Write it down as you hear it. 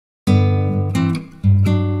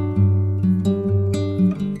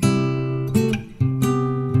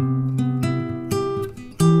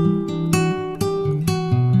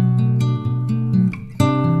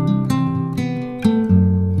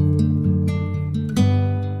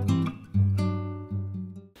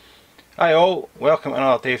Hi all, welcome to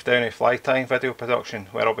another Dave Downie fly tying video production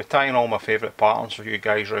where I'll be tying all my favourite patterns for you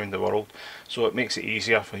guys around the world, so it makes it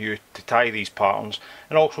easier for you to tie these patterns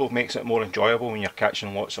and also makes it more enjoyable when you're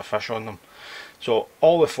catching lots of fish on them. So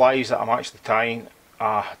all the flies that I'm actually tying,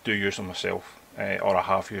 I do use them myself, or I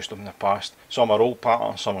have used them in the past. Some are old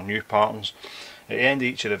patterns, some are new patterns. At the end of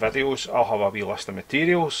each of the videos I'll have a wee list of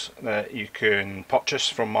materials that you can purchase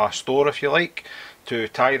from my store if you like to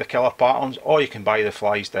tie the killer patterns, or you can buy the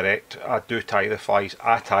flies direct. I do tie the flies,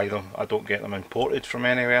 I tie them, I don't get them imported from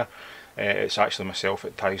anywhere. It's actually myself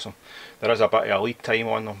that ties them. There is a bit of a lead time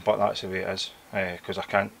on them, but that's the way it is, because I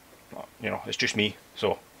can't, it's just me,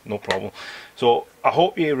 so no problem. So I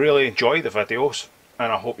hope you really enjoy the videos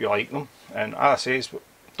and I hope you like them, and as I say,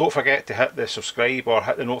 don't forget to hit the subscribe or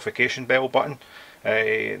hit the notification bell button.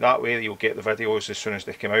 That way you'll get the videos as soon as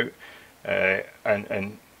they come out,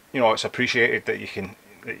 and it's appreciated that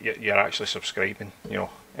you're actually subscribing.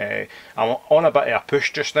 I'm on a bit of a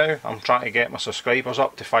push just now. I'm trying to get my subscribers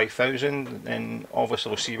up to 5,000, and obviously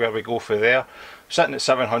we'll see where we go for there. Sitting at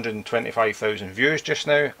 725,000 views just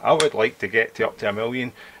now. I would like to get to up to 1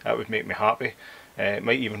 million. That would make me happy.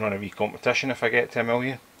 Might even run a wee competition if I get to 1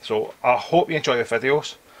 million. So I hope you enjoy the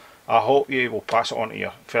videos. I hope you will pass it on to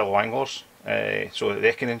your fellow anglers so that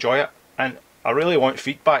they can enjoy it. And I really want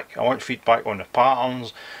feedback. I want feedback on the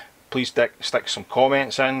patterns. Please stick some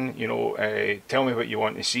comments in, tell me what you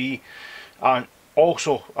want to see. And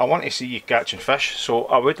also I want to see you catching fish, so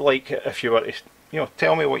I would like it if you were to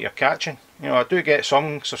tell me what you're catching. I do get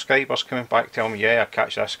some subscribers coming back telling me, yeah, I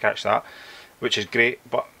catch this, catch that, which is great,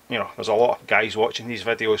 but there's a lot of guys watching these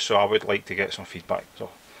videos, so I would like to get some feedback. So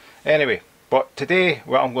anyway, but today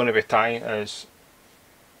what I'm going to be tying is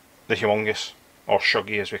the Humungus, or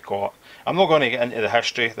Shuggy as we call it. I'm not going to get into the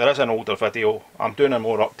history. There is an older video. I'm doing a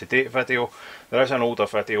more up-to-date video. There is an older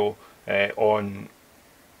video on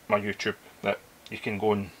my YouTube that you can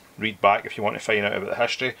go and read back if you want to find out about the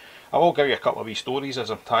history. I will give you a couple of wee stories as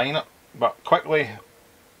I'm tying it, but quickly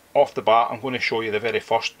off the bat I'm going to show you the very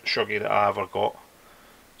first Shuggy that I ever got.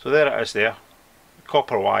 So there it is there.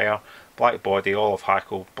 Copper wire, black body, olive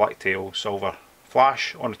hackle, black tail, silver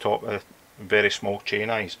flash on the top of very small chain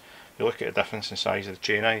eyes. You look at the difference in size of the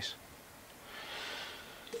chain eyes.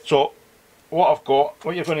 So what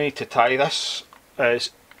you're going to need to tie this is,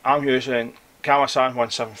 I'm using Kamasan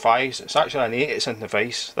 175s. It's actually an 8/8 in the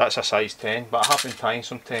vise. That's a size 10, but I have been tying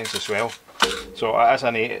some 10s as well. So it is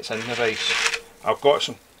an 8/8 in the vise. I've got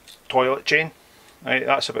some toilet chain. Right,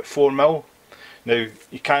 that's about 4mm. Now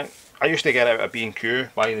you can't. I used to get it out of B&Q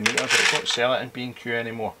by the meter, but they don't sell it in B&Q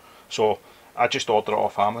anymore. So I just order it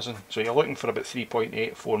off Amazon. So you're looking for about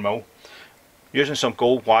 3.8, 4mm. Using some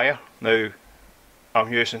gold wire. Now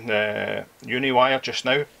I'm using the uni wire just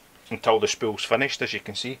now until the spool's finished, as you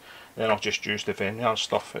can see. Then I'll just use the vineyard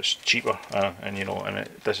stuff. It's cheaper and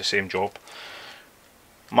it does the same job.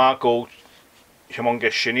 My gold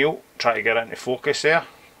Humungus Chenille. Try to get it into focus there.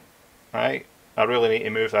 Right. I really need to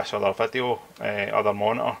move this other other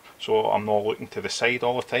monitor, so I'm not looking to the side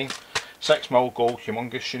all the time. 6mm gold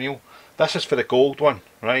Humungus Chenille. This is for the gold one,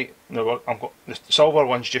 right? Now I've got the silver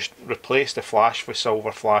one's just replaced the flash with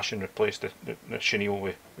silver flash and replaced the chenille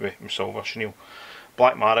with silver chenille.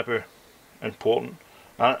 Black Marabou, important.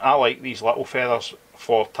 And I like these little feathers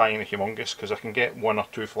for tying the Humungus because I can get 1 or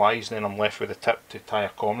 2 flies and then I'm left with the tip to tie a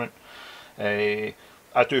cormorant. I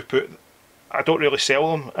don't really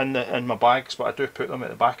sell them in my bags, but I do put them at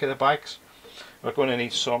the back of the bags. We're going to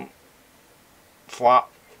need some flat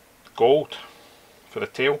gold for the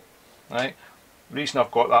tail. Right. The reason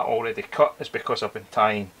I've got that already cut is because I've been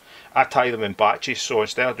tying. I tie them in batches, so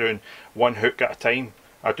instead of doing 1 hook at a time,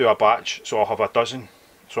 I do a batch, so I'll have a dozen.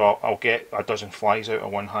 So I'll get a dozen flies out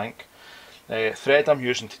of 1 hank. Thread I'm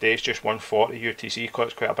using today is just 140 UTC because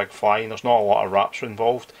it's quite a big fly and there's not a lot of wraps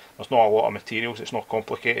involved. There's not a lot of materials, it's not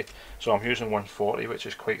complicated. So I'm using 140, which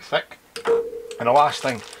is quite thick. And the last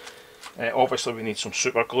thing, obviously we need some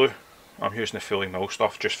super glue. I'm using the fully mill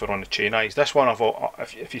stuff just for on the chain eyes. This one,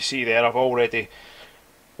 if you see there, I've already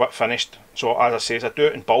finished. So as I say, I do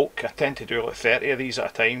it in bulk. I tend to do like 30 of these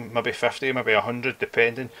at a time, maybe 50, maybe 100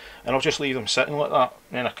 depending. And I'll just leave them sitting like that.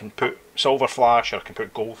 Then I can put silver flash or I can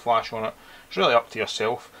put gold flash on it. It's really up to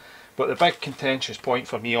yourself. But the big contentious point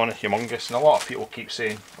for me on a Humungus, and a lot of people keep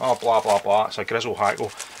saying, oh blah blah blah, it's a grizzle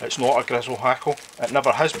hackle. It's not a grizzle hackle. It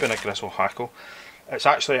never has been a grizzle hackle. It's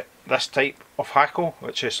actually this type of hackle,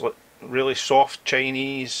 which is like really soft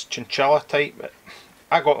Chinese Chinchilla type.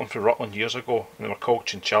 I got them from Rutland years ago and they were called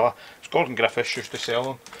Chinchilla. Gordon Griffiths used to sell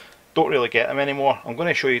them. Don't really get them anymore. I'm going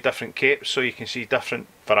to show you different capes so you can see different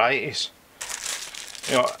varieties.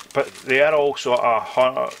 But they are all sort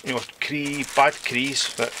of Cree, bad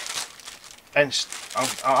Crees that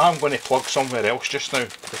I'm going to plug somewhere else just now,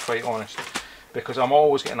 to be quite honest, because I'm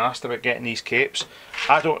always getting asked about getting these capes.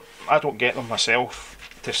 I don't get them myself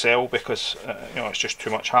to sell because you know, it's just too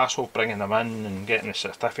much hassle bringing them in and getting the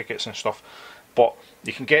certificates and stuff. But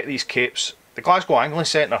you can get these capes. The Glasgow Angling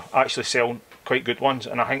Centre actually sell quite good ones,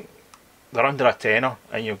 and I think they're under a tenner,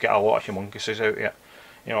 and you'll get a lot of humunguses out here.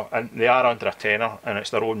 You know, and they are under a tenner, and it's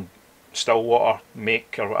their own Stillwater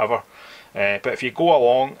make or whatever. But if you go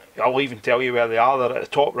along, I'll even tell you where they are. They're at the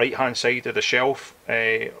top right hand side of the shelf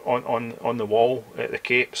on the wall at the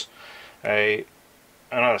capes. And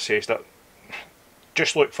as I say, is that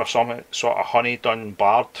just look for something sort of honey done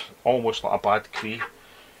barred, almost like a bad Cree.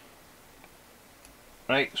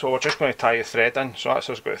 Right, so we're just going to tie the thread in. So that's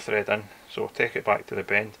us got the thread in. So we'll take it back to the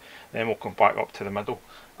bend, then we'll come back up to the middle.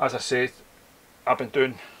 As I said, I've been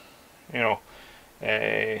doing, you know,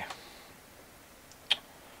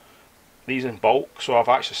 these in bulk, so I've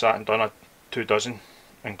actually sat and done 2 dozen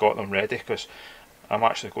and got them ready, because I'm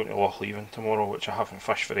actually going to Loch Leven tomorrow, which I haven't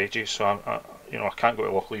fished for ages. So you know, I can't go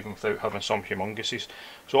to Loch Leven without having some humunguses.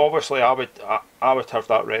 So obviously I would have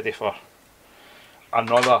that ready for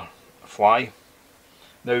another fly.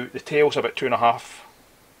 Now the tail's about 2.5 to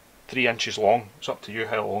 3 inches long. It's up to you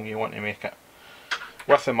how long you want to make it.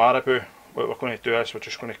 With the Marabou, what we're going to do is we're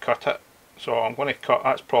just going to cut it. So I'm going to cut,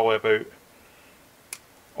 that's probably about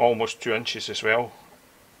almost 2 inches as well.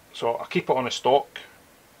 So I keep it on a stock.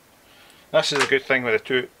 This is a good thing with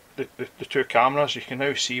the two cameras. You can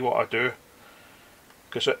now see what I do,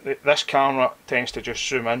 because this camera tends to just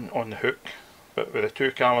zoom in on the hook, but with the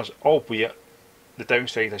 2 cameras, albeit the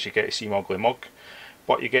downside is you get to see my ugly mug,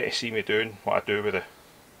 but you get to see me doing what I do with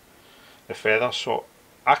the feathers. So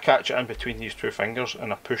I catch it in between these 2 fingers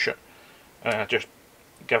and I push it, and I just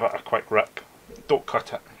give it a quick rip. Don't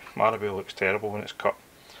cut it. Marabou looks terrible when it's cut.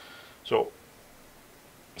 So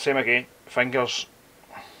same again, fingers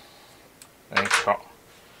and cut.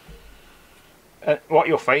 And what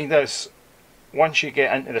you'll find is, once you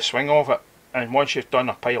get into the swing of it, and once you've done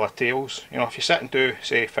a pile of tails, you know, if you sit and do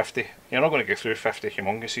say 50, you're not going to go through 50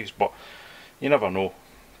 humunguses, but you never know,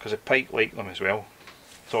 because the pike like them as well.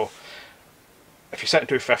 So if you sit and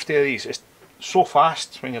do 50 of these, it's so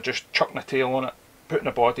fast when you're just chucking a tail on it, putting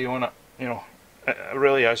a body on it. You know, it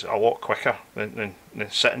really is a lot quicker than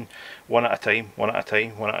sitting one at a time, one at a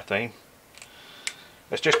time, one at a time.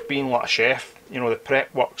 It's just being like a chef. You know, the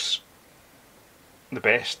prep work's the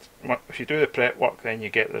best. If you do the prep work, then you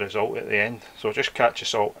get the result at the end. So just catch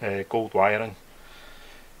yourself gold wiring,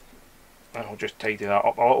 and I'll just tidy that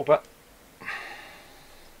up a little bit.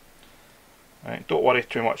 Right, don't worry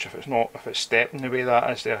too much if it's stepping the way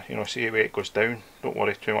that is there. You know, see the way it goes down. Don't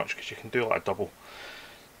worry too much, because you can do like a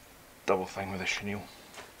double thing with the chenille.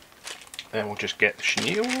 Then we'll just get the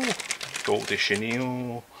chenille, goldy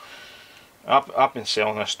chenille. I've been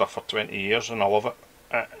selling this stuff for 20 years and I love it.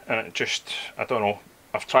 And it just, I don't know,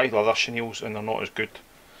 I've tried other chenilles and they're not as good.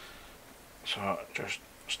 So just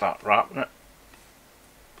start wrapping it.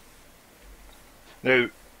 Now,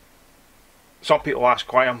 some people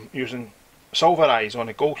ask why I'm using silver eyes on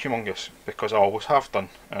the gold humungus, because I always have done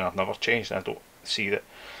and I've never changed, and I don't see that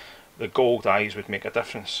the gold eyes would make a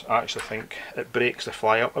difference. I actually think it breaks the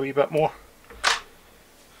fly up a wee bit more.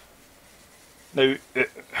 Now,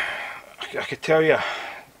 I could tell you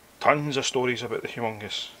tons of stories about the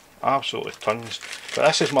humungus, absolutely tons, but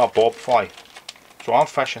this is my bob fly. So I'm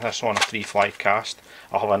fishing this on a 3-fly cast.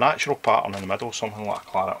 I'll have a natural pattern in the middle, something like a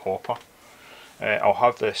claret hopper. I'll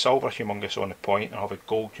have the silver humungus on the point, and I'll have a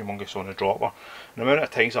gold humungus on the dropper. And the amount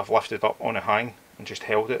of times I've lifted up on a hang and just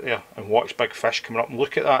held it there and watched big fish coming up and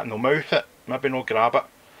look at that, and they'll mouth it, maybe not grab it,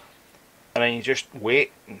 and then you just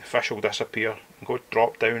wait and the fish will disappear and go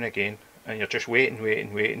drop down again, and you're just waiting.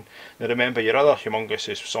 Now remember, your other humungus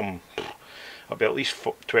is I'll be at least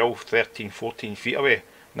 12, 13, 14 feet away.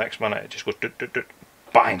 Next minute it just goes doot, doot, doot,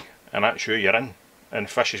 bang, and that's you, you're in, and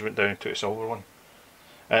the fish has went down to a silver one.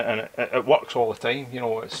 And it works all the time. You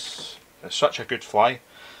know, it's such a good fly.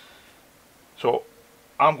 So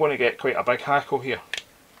I'm going to get quite a big hackle here.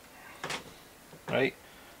 Right,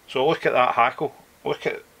 so look at that hackle, look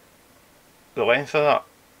at the length of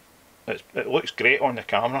that. It looks great on the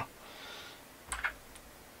camera,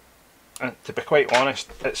 and to be quite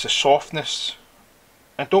honest, it's the softness.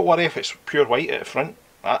 And don't worry if it's pure white at the front,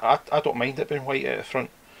 I don't mind it being white at the front.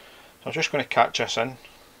 So I'm just going to catch this in.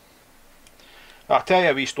 I'll tell you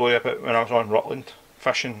a wee story about when I was on Rutland,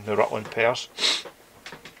 fishing the Rutland Pairs,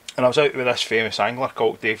 and I was out with this famous angler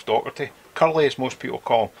called Dave Docherty, Curly as most people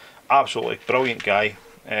call him. Absolutely brilliant guy,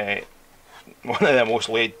 one of the most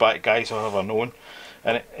laid back guys I've ever known.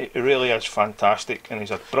 and it really is fantastic, and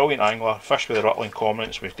he's a brilliant angler. Fished with the Rutland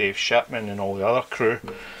Commons with Dave Shipman and all the other crew,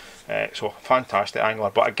 so fantastic angler,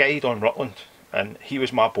 but a guide on Rutland, and he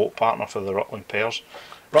was my boat partner for the Rutland Pairs.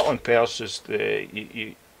 Rutland Pairs is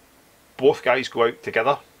both guys go out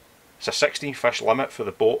together. It's a 16 fish limit for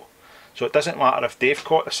the boat, so it doesn't matter if Dave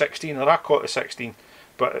caught the 16 or I caught the 16,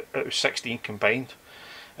 but it was 16 combined.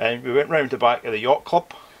 And we went round the back of the yacht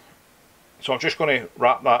club, so I'm just going to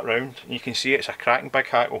wrap that round, and you can see it's a cracking big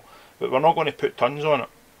hackle, but we're not going to put tons on it.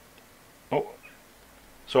 Oh,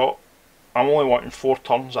 so I'm only wanting 4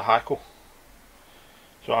 tons of hackle,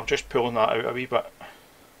 so I'm just pulling that out a wee bit.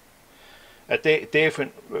 Dave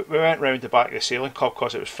we went round the back of the sailing club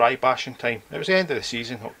because it was fry bashing time. It was the end of the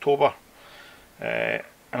season, October, and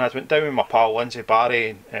I went down with my pal Lindsay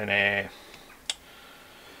Barry and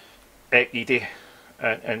Edie,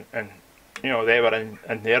 and you know, they were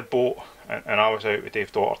in their boat, and I was out with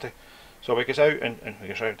Dave Doherty. So we goes out and we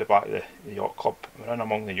goes round the back of the yacht club. We're in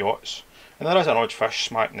among the yachts, and there is an odd fish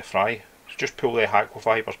smacking the fry. So just pull the hackle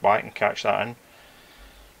fibres back and catch that in.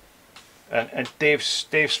 And Dave's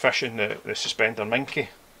fishing the suspender minky,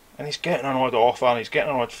 and he's getting an odd offer, and he's getting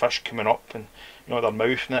an odd fish coming up, and you know, they're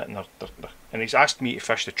mouthing it, and he's asked me to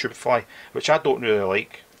fish the tube fly, which I don't really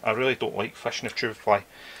like. I really don't like fishing the tube fly,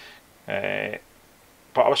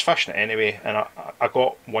 but I was fishing it anyway, and I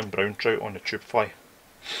got 1 brown trout on the tube fly,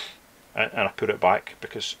 and I put it back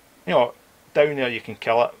because, you know, down there you can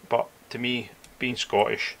kill it, but to me, being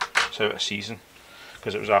Scottish, it's out of season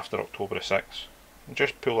because it was after October the 6th. And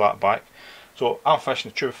just pull that back. So I'm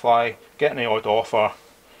fishing the tube fly, getting the odd offer,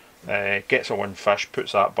 gets a 1 fish,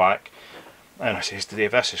 puts that back, and I says to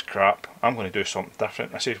Dave, this is crap, I'm going to do something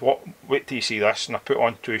different. I says, wait till you see this, and I put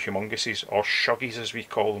on 2 Humunguses, or shuggies as we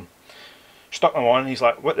call them. Stuck them on, and he's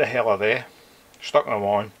like, what the hell are they? Stuck them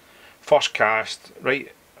on, first cast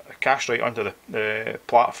right under the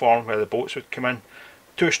platform where the boats would come in,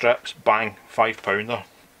 2 strips, bang, 5 pounder.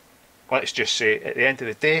 Let's just say, at the end of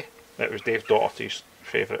the day, it was Dave Doherty's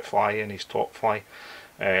favourite fly and his top fly.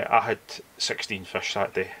 I had 16 fish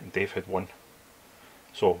that day and Dave had 1.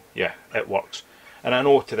 So yeah, it works. And I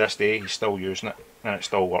know to this day he's still using it and it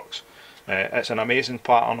still works. It's an amazing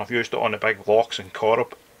pattern. I've used it on the big locks in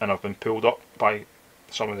Corrib, and I've been pulled up by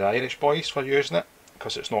some of the Irish boys for using it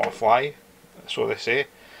because it's not a fly, so they say.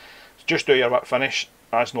 Just do your whip finish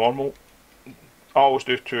as normal. I always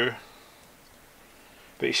do 2.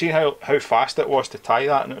 But you see how fast it was to tie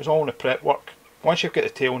that, and it was all in the prep work. Once you've got the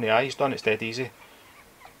tail and the eyes done, it's dead easy.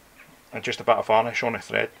 And just a bit of varnish on the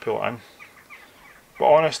thread, pull it in.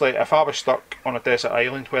 But honestly, if I was stuck on a desert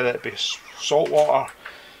island, whether it be salt water,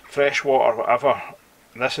 fresh water, whatever,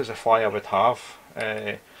 this is a fly I would have.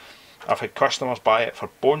 I've had customers buy it for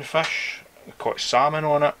bonefish, caught salmon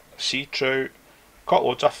on it, sea trout, caught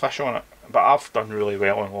loads of fish on it. But I've done really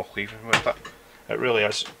well in Lochleven with it. It really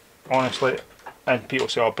is, honestly. And people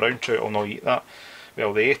say, oh, brown trout will not eat that.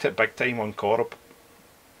 Well, they ate it big time on Corrib.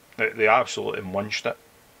 They absolutely munched it.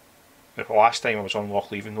 The last time I was on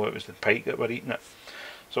Lochleven, though, it was the pike that were eating it.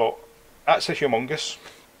 So that's a Humungus.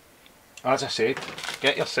 As I said,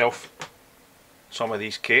 get yourself some of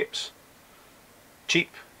these capes. Cheap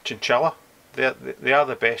Chinchilla. They are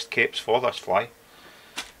the best capes for this fly.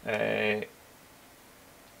 You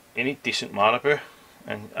need decent Marabou,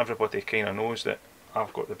 and everybody kind of knows that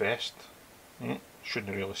I've got the best.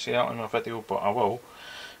 Shouldn't really say that on a video, but I will,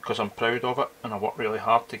 because I'm proud of it and I work really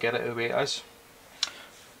hard to get it the way it is.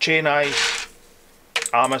 Chain Eyes,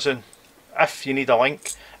 Amazon. If you need a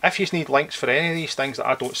link, if you need links for any of these things that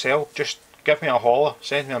I don't sell, just give me a holler,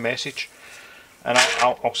 send me a message, and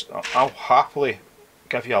I'll happily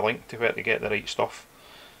give you a link to where to get the right stuff.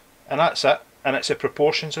 And that's it. And it's the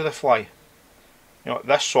proportions of the fly. You know,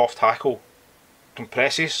 this soft hackle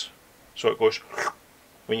compresses, so it goes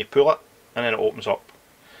when you pull it, and then it opens up.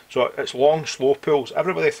 So it's long, slow pulls.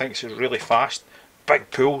 Everybody thinks it's really fast, big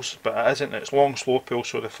pulls, but it isn't. It's long, slow pulls,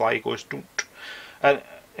 so the fly goes don't. And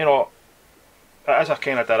you know, it is a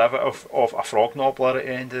kind of derivative of a frog knobbler at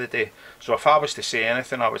the end of the day. So if I was to say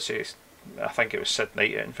anything, I would say I think it was Sid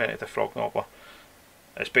Knight that invented the frog knobbler.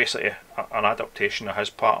 It's basically an adaptation of his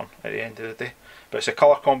pattern at the end of the day. But it's the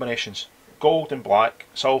colour combinations: gold and black,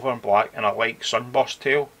 silver and black, and I like Sunburst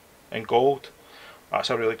tail in gold. That's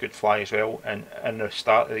a really good fly as well, and in the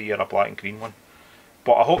start of the year a black and green one.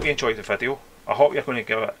 But I hope you enjoyed the video. I hope you're going to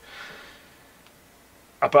give it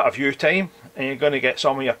a bit of view time, and you're going to get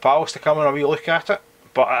some of your pals to come and have a wee look at it.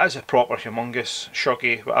 But it is a proper Humungus,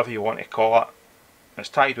 shuggy, whatever you want to call it. It's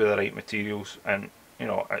tied with the right materials, and you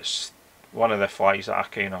know, it's one of the flies that I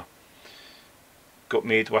kind of got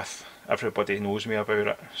made with. Everybody knows me about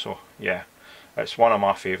it, so yeah. It's one of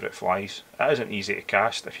my favourite flies. It isn't easy to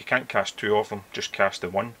cast. If you can't cast two of them, just cast the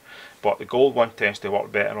one. But the gold one tends to work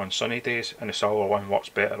better on sunny days, and the silver one works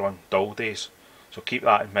better on dull days. So keep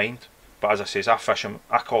that in mind. But as I says, I fish them,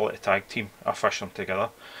 I call it a tag team. I fish them together.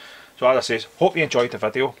 So as I says, hope you enjoyed the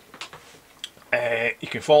video. You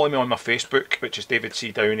can follow me on my Facebook, which is David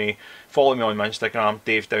C. Downie. Follow me on my Instagram,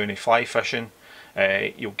 Dave Downie Fly Fishing.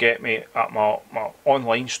 You'll get me at my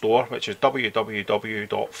online store, which is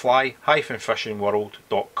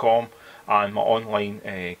www.fly-fishingworld.com, and my online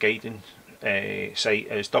guiding site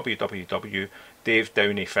is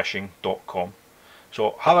www.davedowniefishing.com.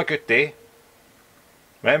 So have a good day.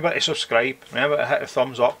 Remember to subscribe, remember to hit the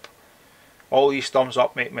thumbs up. All these thumbs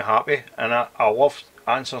up make me happy, and I love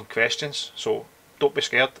answering questions, so don't be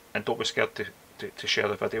scared, and don't be scared to share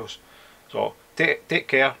the videos. So take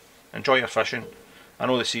care, enjoy your fishing. I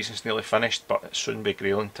know the season's nearly finished, but it'll soon be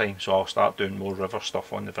grayling time, so I'll start doing more river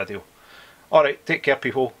stuff on the video. Alright, take care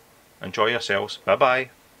people, enjoy yourselves, bye bye.